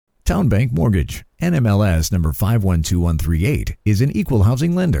Town Bank Mortgage, NMLS number 512138, is an equal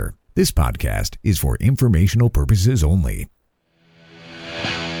housing lender. This podcast is for informational purposes only.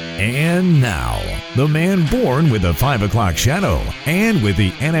 And now, the man born with the 5 o'clock shadow and with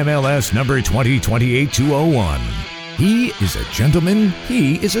the NMLS number 2028-201. He is a gentleman.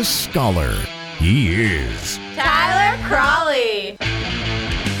 He is a scholar. He is Tyler Crawley.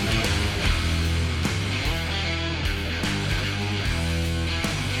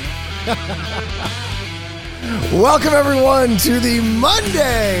 Welcome, everyone, to the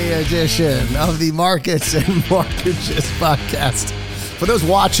Monday edition of the Markets and Mortgages podcast. For those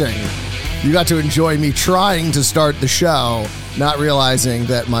watching, you got to enjoy me trying to start the show, not realizing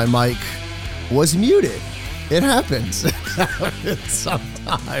that my mic was muted. It happens.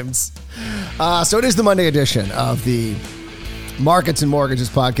 Sometimes. So it is the Monday edition of the Markets and Mortgages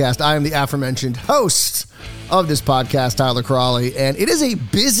podcast. I am the aforementioned host of this podcast, Tyler Crawley, and it is a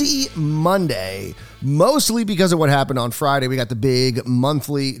busy Monday, mostly because of what happened on Friday. We got the big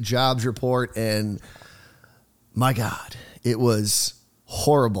monthly jobs report, and my God, it was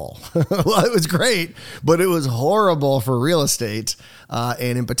horrible. Well, it was great, but it was horrible for real estate,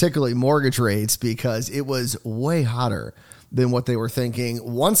 and in particularly mortgage rates, because it was way hotter than what they were thinking.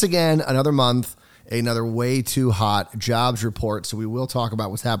 Once again, another month, another way too hot jobs report. So we will talk about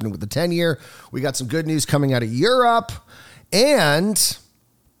what's happening with the 10-year. We got some good news coming out of Europe, and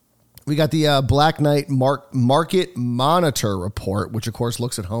we got the Black Knight Market Monitor report, which of course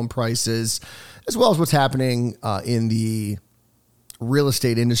looks at home prices as well as what's happening in the real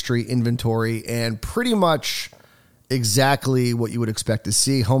estate industry, inventory, and pretty much exactly what you would expect to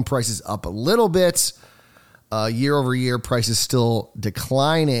see. Home prices up a little bit, year over year, prices still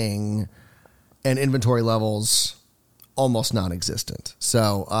declining, and inventory levels almost non-existent.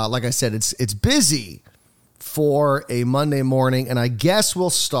 So, like I said, it's busy for a Monday morning, and I guess we got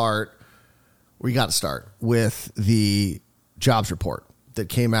to start with the jobs report that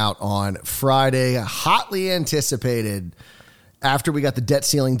came out on Friday, hotly anticipated. After we got the debt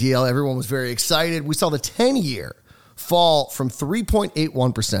ceiling deal, everyone was very excited. We saw the 10-year fall from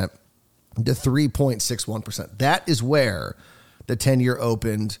 3.81% to 3.61%. That is where the 10-year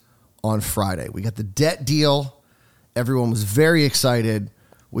opened on Friday. We got the debt deal. Everyone was very excited.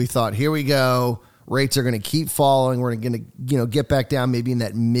 We thought, here we go. Rates are going to keep falling. We're going to, get back down maybe in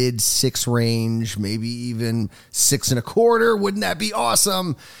that mid 6 range, maybe even 6.25. Wouldn't that be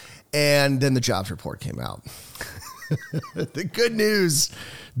awesome? And then the jobs report came out. The good news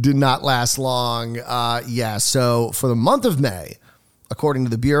did not last long. So for the month of May, according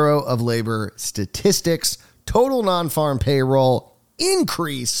to the Bureau of Labor Statistics, total non-farm payroll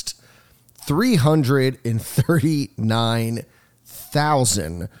increased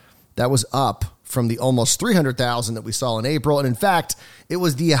 339,000. That was up from the almost 300,000 that we saw in April. And in fact, it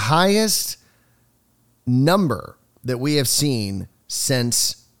was the highest number that we have seen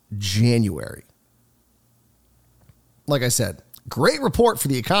since January. Like I said, great report for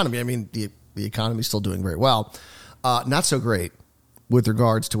the economy. I mean, the economy is still doing very well. Not so great with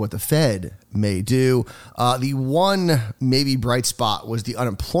regards to what the Fed may do. The one maybe bright spot was the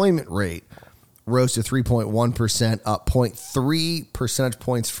unemployment rate rose to 3.1%, up 0.3 percentage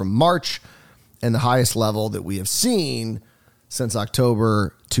points from March, and the highest level that we have seen since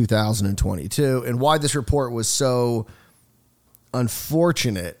October 2022. And why this report was so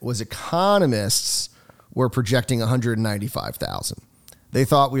unfortunate was economists were projecting 195,000. They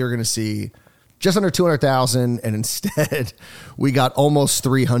thought we were going to see just under 200,000, and instead we got almost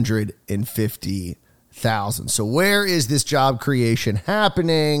 350,000. So where is this job creation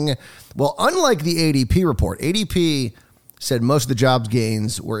happening? Well, unlike the ADP report, ADP said most of the jobs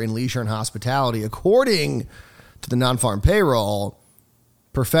gains were in leisure and hospitality. According to the non-farm payroll,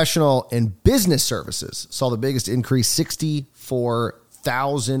 professional and business services saw the biggest increase,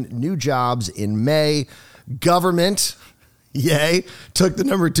 64,000 new jobs in May. Government, yay, took the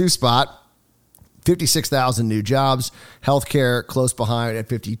number 2 spot, 56,000 new jobs. Healthcare close behind at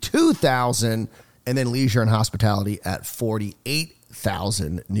 52,000, and then leisure and hospitality at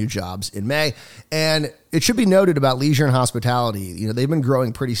 48,000 new jobs in May. And it should be noted about leisure and hospitality, they've been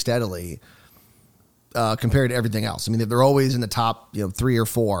growing pretty steadily compared to everything else. I mean, they're always in the top 3 or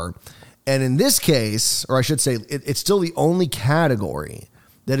 4. And in this case, or I should say, it's still the only category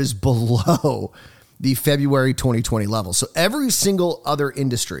that is below the February 2020 level. So every single other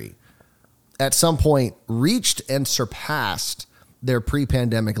industry at some point reached and surpassed their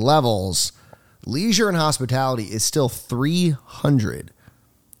pre-pandemic levels. Leisure and hospitality is still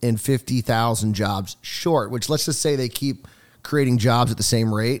 350,000 jobs short, which let's just say they keep creating jobs at the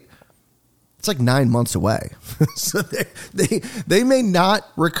same rate. it's like 9 months away. So they may not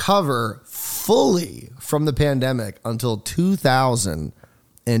recover fully from the pandemic until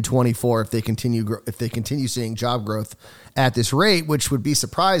 2024 if they continue seeing job growth at this rate, which would be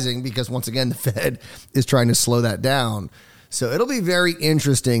surprising because once again the Fed is trying to slow that down. So it'll be very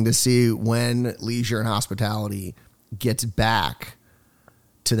interesting to see when leisure and hospitality gets back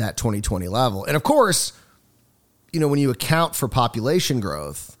to that 2020 level. And of course, when you account for population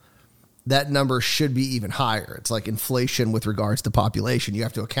growth, that number should be even higher. It's like inflation with regards to population. You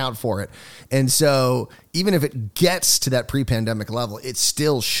have to account for it. And so even if it gets to that pre-pandemic level, it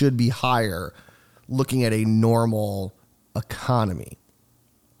still should be higher looking at a normal economy.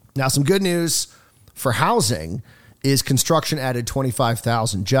 Now, some good news for housing is construction added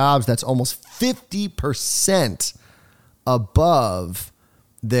 25,000 jobs. That's almost 50% above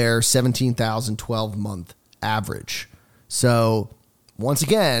their 17,000 12-month average. So once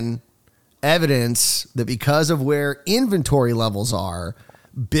again, evidence that because of where inventory levels are,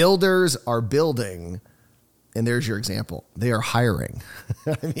 builders are building. And there's your example. They are hiring.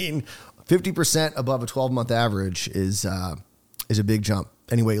 I mean, 50% above a 12-month average is a big jump.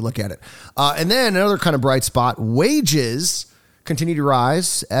 Any way you look at it. And then another kind of bright spot, wages continue to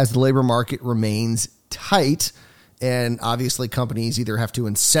rise as the labor market remains tight. And obviously companies either have to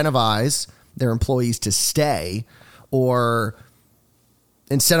incentivize their employees to stay or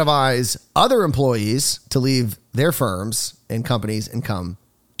incentivize other employees to leave their firms and companies and come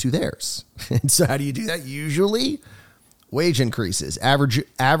to theirs. And so how do you do that? Usually wage increases. Average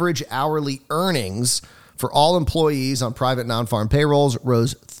hourly earnings for all employees on private non-farm payrolls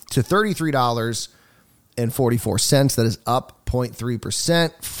rose to $33.44. That is up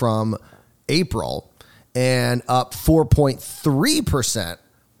 0.3% from April and up 4.3%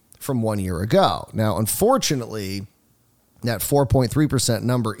 from 1 year ago. Now, unfortunately, that 4.3%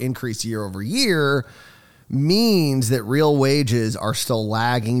 number increase year over year means that real wages are still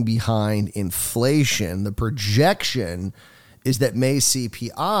lagging behind inflation. The projection is that May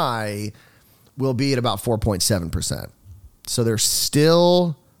CPI will be at about 4.7%. So they're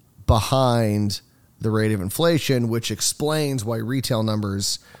still behind the rate of inflation, which explains why retail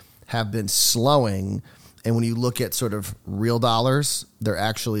numbers have been slowing. And when you look at sort of real dollars, they're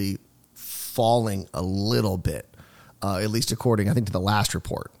actually falling a little bit, at least according, I think, to the last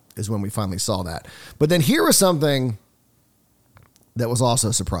report is when we finally saw that. But then here was something that was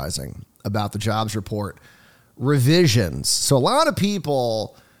also surprising about the jobs report: revisions. So a lot of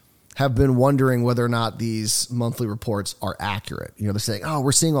people have been wondering whether or not these monthly reports are accurate. They're saying, oh,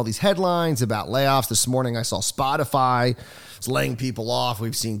 we're seeing all these headlines about layoffs. This morning I saw Spotify is laying people off.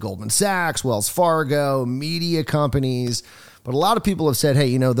 We've seen Goldman Sachs, Wells Fargo, media companies. But a lot of people have said,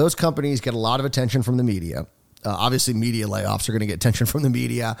 hey, those companies get a lot of attention from the media. Obviously, media layoffs are going to get attention from the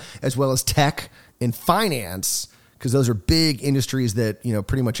media, as well as tech and finance, because those are big industries that,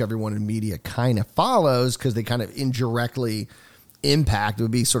 pretty much everyone in media kind of follows because they kind of indirectly impact. It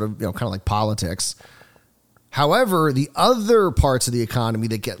would be sort of, kind of like politics. However, the other parts of the economy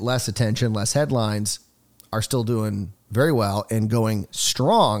that get less attention, less headlines, are still doing very well and going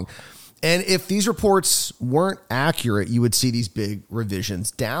strong. And if these reports weren't accurate, you would see these big revisions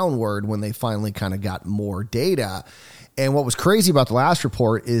downward when they finally kind of got more data. And what was crazy about the last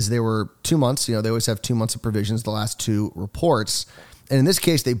report is there were 2 months, they always have 2 months of provisions, the last two reports. And in this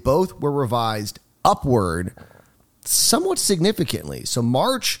case, they both were revised upward somewhat significantly. So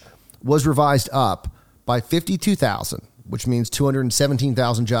March was revised up by 52,000, which means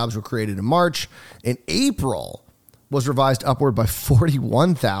 217,000 jobs were created in March. And April was revised upward by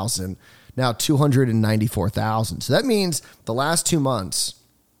 41,000, now 294,000. So that means the last 2 months,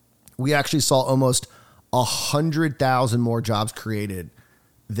 we actually saw almost 100,000 more jobs created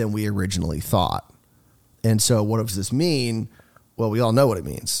than we originally thought. And so what does this mean? Well, we all know what it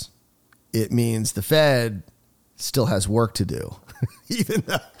means. It means the Fed still has work to do. Even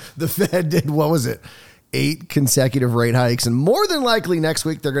though the Fed did, 8 consecutive rate hikes, and more than likely next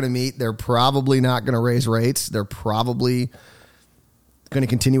week they're going to meet. They're probably not going to raise rates. They're probably going to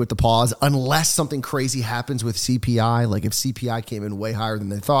continue with the pause unless something crazy happens with CPI. Like if CPI came in way higher than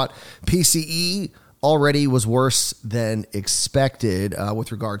they thought. PCE already was worse than expected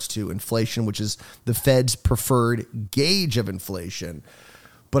with regards to inflation, which is the Fed's preferred gauge of inflation.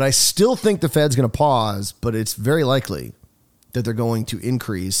 But I still think the Fed's going to pause, but it's very likely that they're going to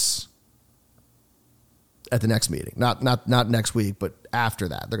increase at the next meeting. Not next week, but after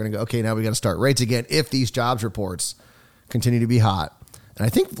that. They're going to go, okay, now we got to start rates again if these jobs reports continue to be hot. And I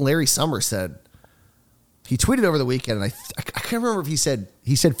think Larry Summers said, he tweeted over the weekend, and I can't remember if he said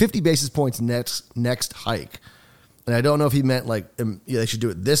 50 basis points next hike. And I don't know if he meant like they should do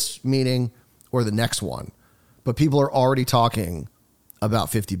it this meeting or the next one, but people are already talking about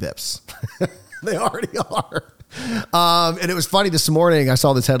 50 bips. They already are. And it was funny this morning. I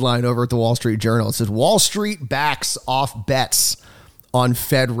saw this headline over at the Wall Street Journal. It says Wall Street backs off bets on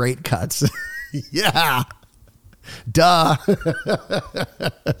Fed rate cuts. Yeah. Duh.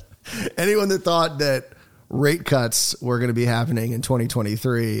 Anyone that thought that rate cuts were going to be happening in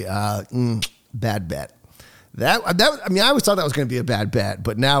 2023, bad bet. I always thought that was going to be a bad bet,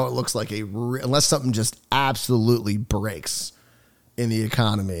 but now it looks like unless something just absolutely breaks in the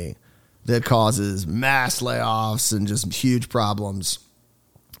economy that causes mass layoffs and just huge problems,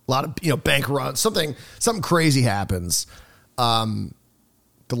 a lot of bank runs, something crazy happens. The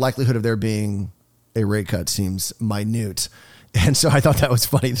likelihood of there being a rate cut seems minute. And so I thought that was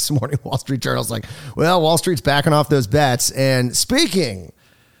funny this morning. Wall Street Journal's like, well, Wall Street's backing off those bets. And speaking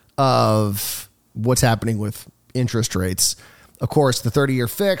of what's happening with interest rates, of course, the 30-year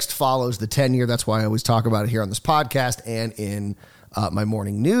fixed follows the 10-year. That's why I always talk about it here on this podcast and in my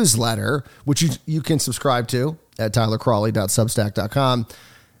morning newsletter, which you can subscribe to at tylercrawley.substack.com.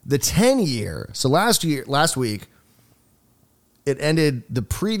 The 10-year. So last week, it ended the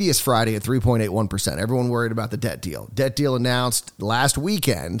previous Friday at 3.81%. Everyone worried about the debt deal. Debt deal announced last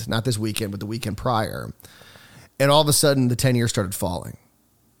weekend, not this weekend, but the weekend prior. And all of a sudden, the 10-year started falling.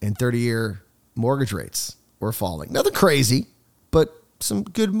 And 30-year mortgage rates were falling. Nothing crazy, but some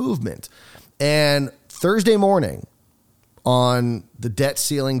good movement. And Thursday morning, on the debt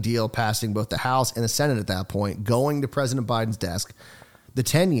ceiling deal passing both the House and the Senate at that point, going to President Biden's desk, the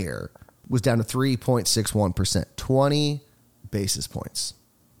 10-year was down to 3.61%, 20 basis points.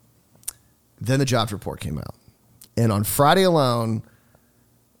 Then the jobs report came out. And on Friday alone,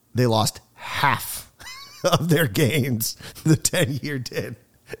 they lost half of their gains. The 10-year did.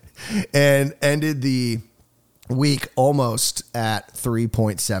 And ended the week almost at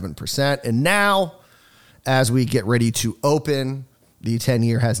 3.7%. And now, as we get ready to open, the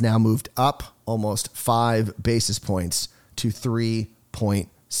 10-year has now moved up almost 5 basis points to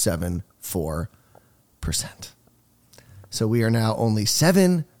 3.74%. So we are now only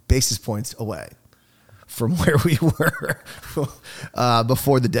 7 basis points away from where we were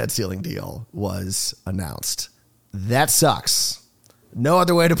before the debt ceiling deal was announced. That sucks. No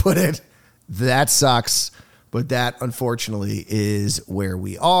other way to put it. That sucks. But that, unfortunately, is where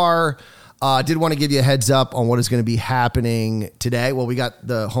we are. Did want to give you a heads up on what is going to be happening today. Well, we got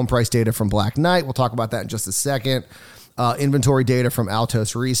the home price data from Black Knight. We'll talk about that in just a second. Inventory data from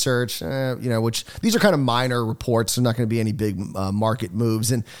Altos Research, which these are kind of minor reports. There's not going to be any big market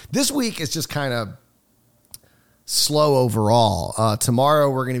moves. And this week is just kind of slow overall.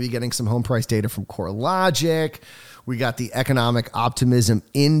 Tomorrow, we're going to be getting some home price data from CoreLogic. We got the Economic Optimism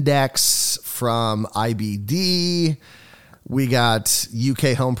Index from IBD. We got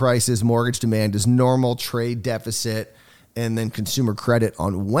UK home prices, mortgage demand is normal, trade deficit, and then consumer credit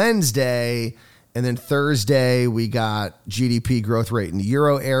on Wednesday. And then Thursday, we got GDP growth rate in the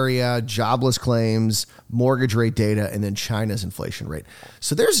euro area, jobless claims, mortgage rate data, and then China's inflation rate.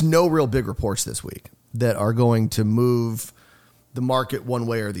 So there's no real big reports this week that are going to move the market one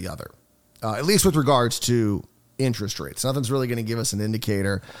way or the other, at least with regards to interest rates. Nothing's really going to give us an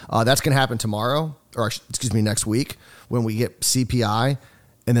indicator. That's going to happen tomorrow, next week when we get CPI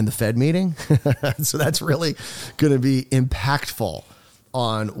and then the Fed meeting. So that's really going to be impactful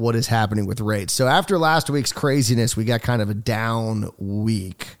on what is happening with rates. So after last week's craziness, we got kind of a down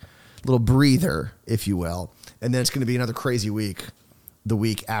week, little breather, if you will. And then it's going to be another crazy week the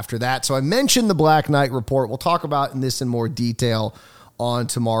week after that. So I mentioned the Black Knight report. We'll talk about this in more detail on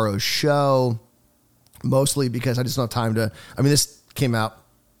tomorrow's show, mostly because I just don't have time to, this came out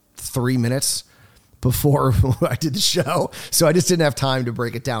 3 minutes before I did the show. So I just didn't have time to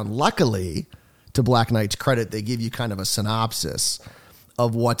break it down. Luckily, to Black Knight's credit, they give you kind of a synopsis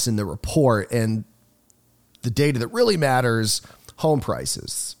of what's in the report, and the data that really matters, home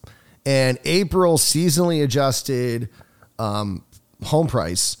prices. And April seasonally adjusted home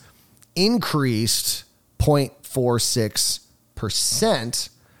price increased 0.46%,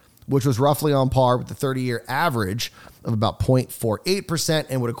 which was roughly on par with the 30-year average of about 0.48%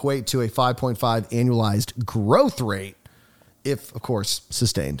 and would equate to a 5.5 annualized growth rate if, of course,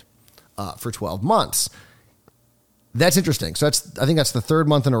 sustained for 12 months. That's interesting. So I think that's the third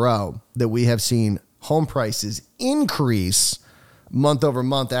month in a row that we have seen home prices increase month over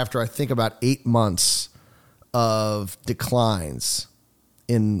month after I think about 8 months of declines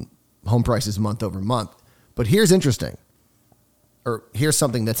in home prices month over month. But here's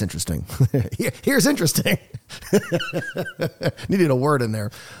something that's interesting. Here's interesting. Needed a word in there.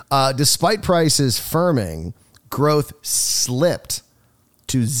 Despite prices firming, growth slipped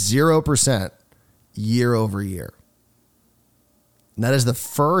to 0% year over year. And that is the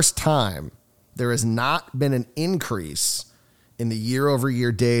first time there has not been an increase in the year over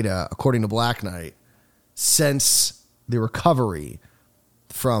year data, according to Black Knight, since the recovery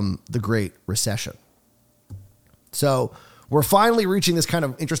from the Great Recession. So we're finally reaching this kind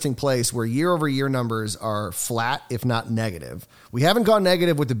of interesting place where year over year numbers are flat, if not negative. We haven't gone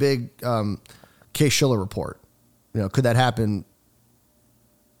negative with the big Case-Shiller report. Could that happen,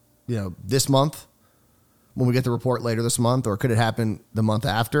 this month when we get the report later this month, or could it happen the month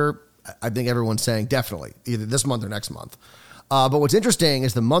after? I think everyone's saying definitely either this month or next month. But what's interesting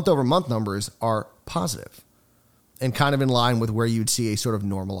is the month over month numbers are positive and kind of in line with where you'd see a sort of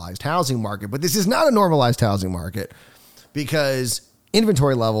normalized housing market. But this is not a normalized housing market because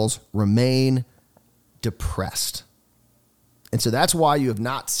inventory levels remain depressed. And so that's why you have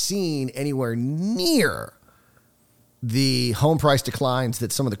not seen anywhere near the home price declines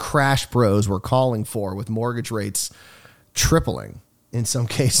that some of the crash bros were calling for, with mortgage rates tripling in some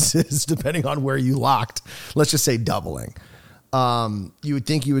cases, depending on where you locked. Let's just say doubling. You would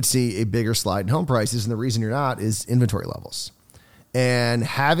think you would see a bigger slide in home prices, and the reason you're not is inventory levels. And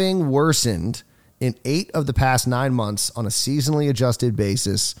having worsened in 8 of the past 9 months on a seasonally adjusted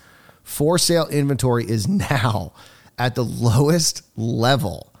basis, for sale inventory is now at the lowest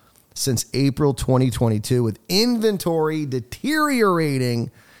level since April 2022, with inventory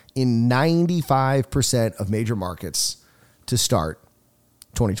deteriorating in 95% of major markets to start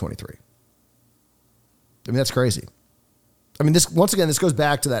 2023. I mean, that's crazy. I mean, this goes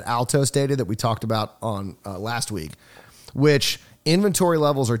back to that Altos data that we talked about on last week, which inventory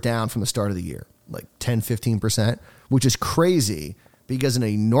levels are down from the start of the year, like 10, 15%, which is crazy because in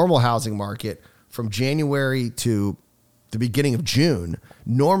a normal housing market from January to the beginning of June,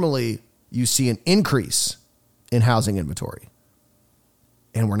 normally you see an increase in housing inventory.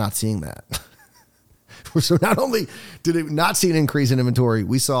 And we're not seeing that. So not only did it not see an increase in inventory,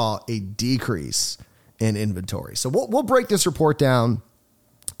 we saw a decrease in inventory. So we'll break this report down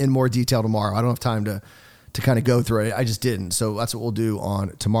in more detail tomorrow. I don't have time to kind of go through it. I just didn't. So that's what we'll do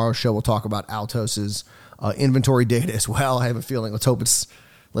on tomorrow's show. We'll talk about Altos's inventory data as well. I have a feeling. Let's hope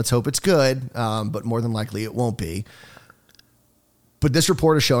it's good, but more than likely it won't be. But this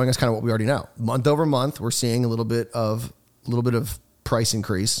report is showing us kind of what we already know. Month over month, we're seeing a little bit of price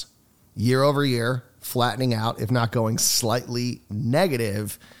increase. Year over year, flattening out, if not going slightly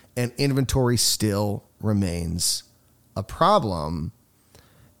negative, and inventory still remains a problem.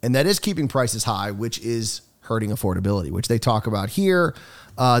 And that is keeping prices high, which is hurting affordability, which they talk about here.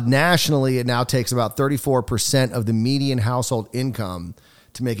 Nationally, it now takes about 34% of the median household income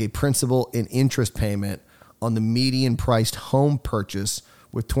to make a principal and interest payment on the median priced home purchase,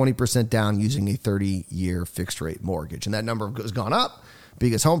 with 20% down using a 30-year fixed rate mortgage. And that number has gone up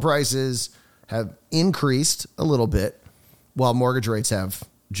because home prices have increased a little bit while mortgage rates have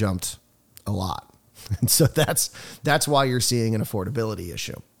jumped a lot. And so that's why you're seeing an affordability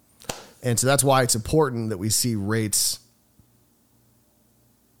issue. And so that's why it's important that we see rates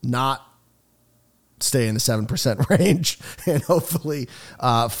not stay in the 7% range and hopefully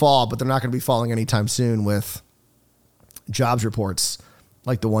fall, but they're not going to be falling anytime soon with jobs reports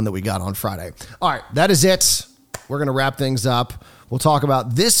like the one that we got on Friday. All right, that is it. We're going to wrap things up. We'll talk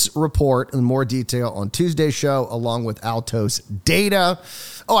about this report in more detail on Tuesday's show, along with Altos data.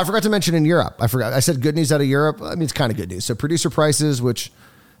 Oh, I forgot to mention in Europe. I said good news out of Europe. I mean, it's kind of good news. So producer prices, which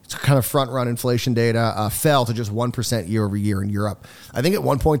it's kind of front run inflation data, fell to just 1% year over year in Europe. I think at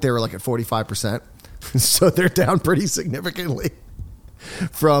one point they were like at 45%. So they're down pretty significantly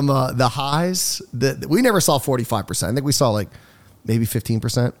from the highs that we never saw 45%. I think we saw like maybe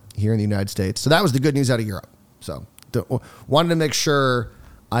 15% here in the United States. So that was the good news out of Europe. So wanted to make sure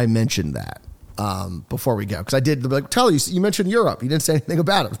I mentioned that before we go, because I did tell you mentioned Europe. You didn't say anything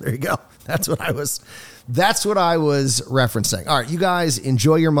about it. There you go. That's what I was referencing. All right, you guys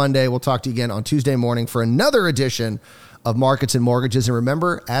enjoy your Monday. We'll talk to you again on Tuesday morning for another edition of Markets and Mortgages. And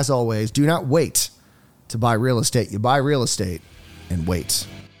remember, as always, do not wait to buy real estate. You buy real estate and wait.